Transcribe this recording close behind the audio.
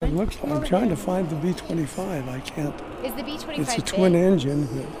It looks like I'm trying to find the B25. I can't. Is the B25 It's a big? twin engine.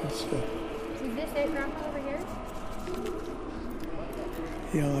 It's, Is this it, Grandpa, over here?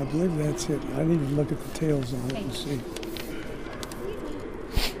 yeah, I believe that's it. I need to look at the tails on it and see.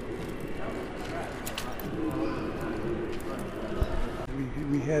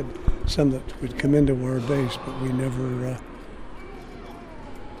 We had some that would come into our base, but we never.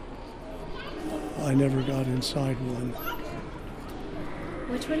 I never got inside one.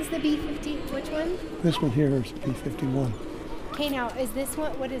 Which one's the B50? Which one? This one here is B51. Okay, now is this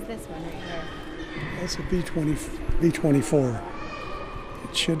one? What is this one right here? That's a B24.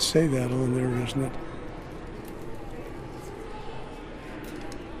 It should say that on there, doesn't it?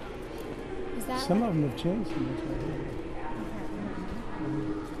 Is that Some of them have changed some.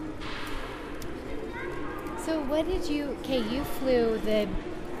 So what did you? Okay, you flew the.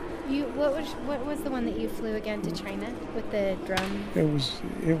 What was the one that you flew again to China with the drum? It was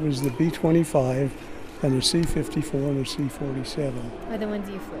the B25 and the C54 and the C47. Or the ones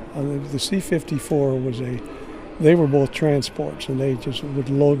you flew? The C54 was they were both transports, and they just would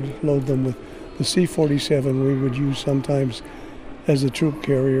load them with the C47. We would use sometimes as a troop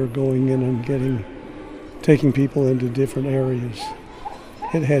carrier, going in and taking people into different areas.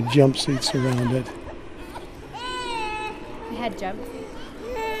 It had jump seats around it. It had jump seats.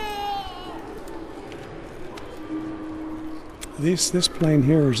 This plane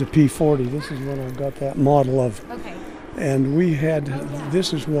here is a P40. This is what I've got that model of. Okay. And we had,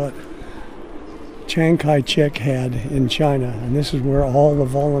 this is what Chiang Kai-shek had in China, and this is where all the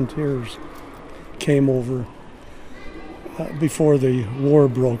volunteers came over before the war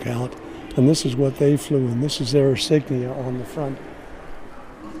broke out. And this is what they flew in. This is their insignia on the front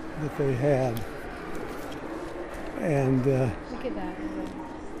that they had. And look at that.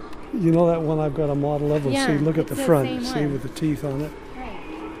 you know that one I've got a model of? Yeah, see, look at it's the the front. same See, one. with the teeth on it. Right.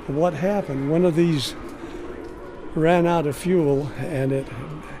 And what happened? One of these ran out of fuel, and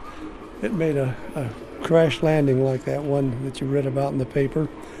it made a crash landing like that one that you read about in the paper,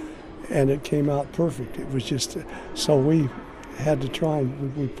 and it came out perfect. It was just so we had to try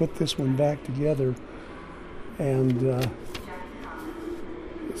and we put this one back together, and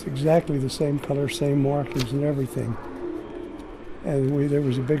it's exactly the same color, same markings and everything. And there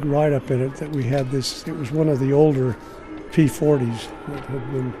was a big write-up in it that we had this. It was one of the older P40s that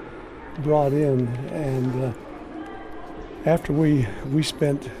had been brought in, and after we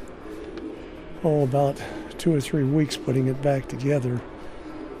spent about 2 or 3 weeks putting it back together,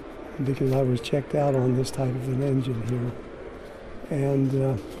 because I was checked out on this type of an engine here,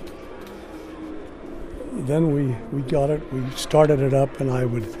 and then we got it. We started it up, and I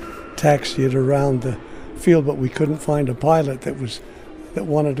would taxi it around the field, but we couldn't find a pilot that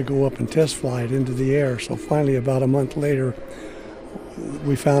wanted to go up and test fly it into the air. So finally, about a month later,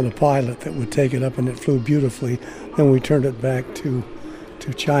 we found a pilot that would take it up, and it flew beautifully. Then we turned it back to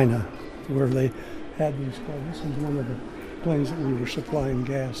China, where they had these. This is one of the planes that we were supplying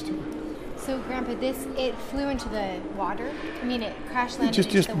gas to. So, Grandpa, it flew into the water? I mean, it crash landed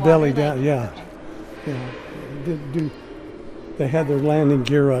Just into the water? belly down, yeah. Okay. Yeah. It didn't do. They had their landing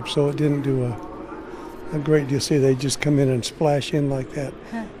gear up, so it didn't do a great deal. See, they just come in and splash in like that.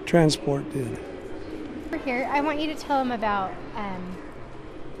 Huh. Transport did. Over here, I want you to tell them about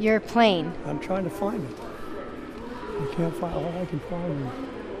your plane. I'm trying to find it. I can't find. All I can find is.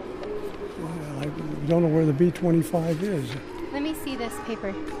 I don't know where the B25 is. Let me see this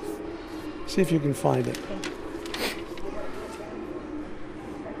paper. See if you can find it. Okay.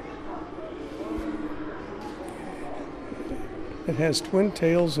 It has twin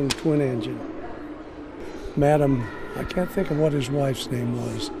tails and twin engine. Madam, I can't think of what his wife's name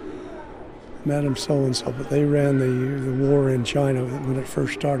was. Madam so-and-so, but they ran the war in China when it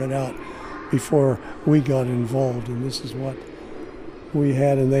first started out, before we got involved, and this is what we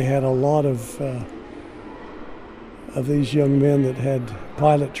had. And they had a lot of these young men that had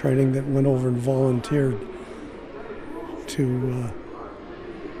pilot training that went over and volunteered to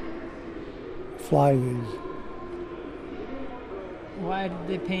fly these. Why did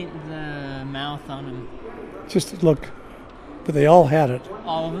they paint the mouth on them? Just look, but they all had it.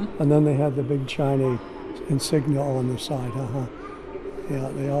 All of them? And then they had the big Chinese insignia on the side. Yeah,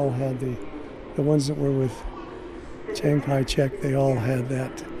 they all had the ones that were with Chiang Kai-shek. They all had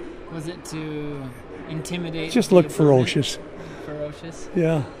that. Was it to intimidate? Just look ferocious. Ferocious?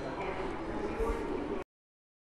 Yeah.